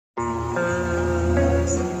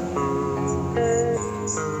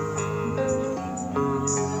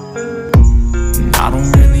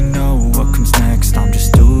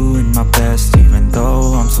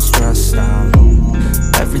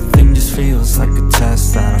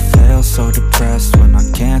so depressed when I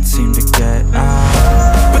can't seem to get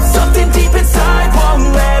out. But something deep inside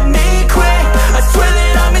won't let me quit. I swear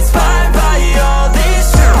that I'm inspired by all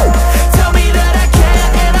this shit. Tell me that I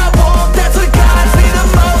can't and I won't. That's what guides me the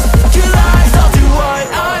most. Your lies, I'll do what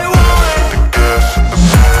I want.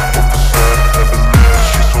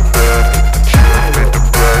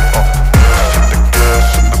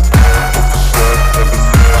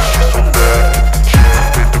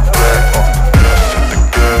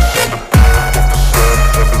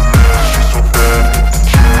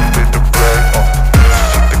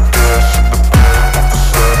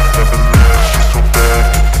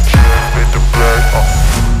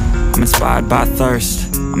 I'm inspired by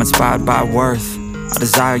thirst, I'm inspired by worth. I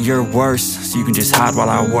desire your worst, so you can just hide while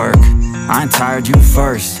I work. I ain't tired, you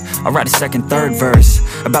first. I'll write a second, third verse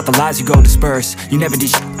about the lies you go disperse. You never did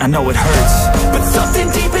shit, I know it hurts. But something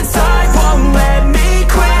deep inside won't let me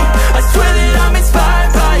quit. I swear that I'm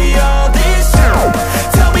inspired by all this shit.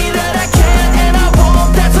 Tell me that I can't and I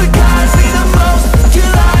won't. That's what guides me the most. Your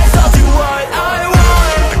lies, I'll do what I want.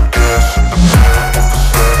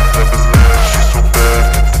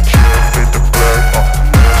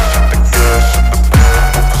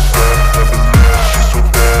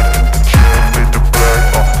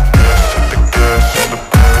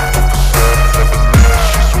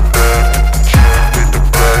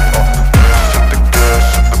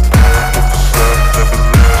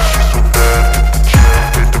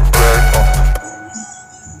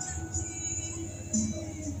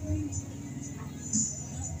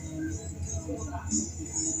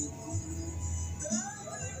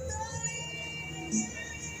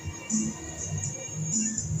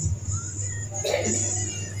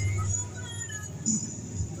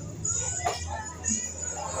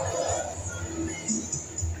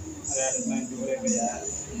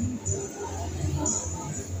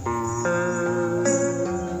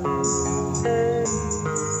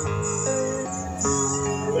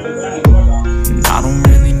 I don't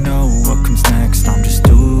really know what comes next. I'm just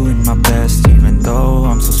doing my best, even though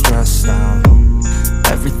I'm so stressed out.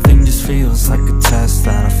 Everything just feels like a test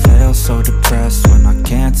that I fail, so depressed when I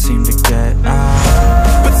can't seem to get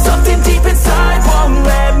out. But something deep inside won't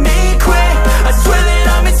let me quit. I swear that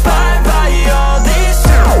I'm inspired by all this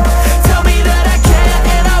shit. Tell me that I can't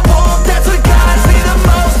and I won't. That's what guides me the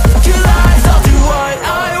most. Your lies, I'll do what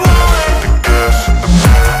I want.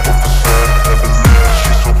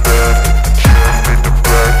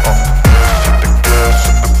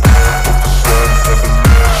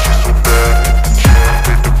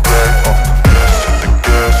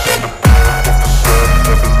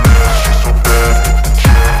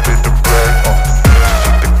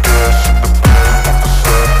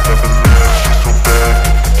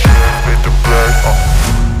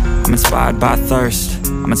 I'm inspired by thirst,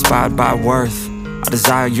 I'm inspired by worth. I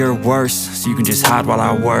desire your worst, so you can just hide while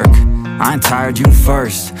I work. I ain't tired, you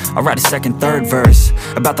first. I'll write a second, third verse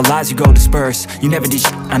about the lies you go disperse. You never did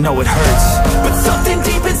shit, I know it hurts. But something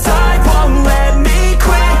deep inside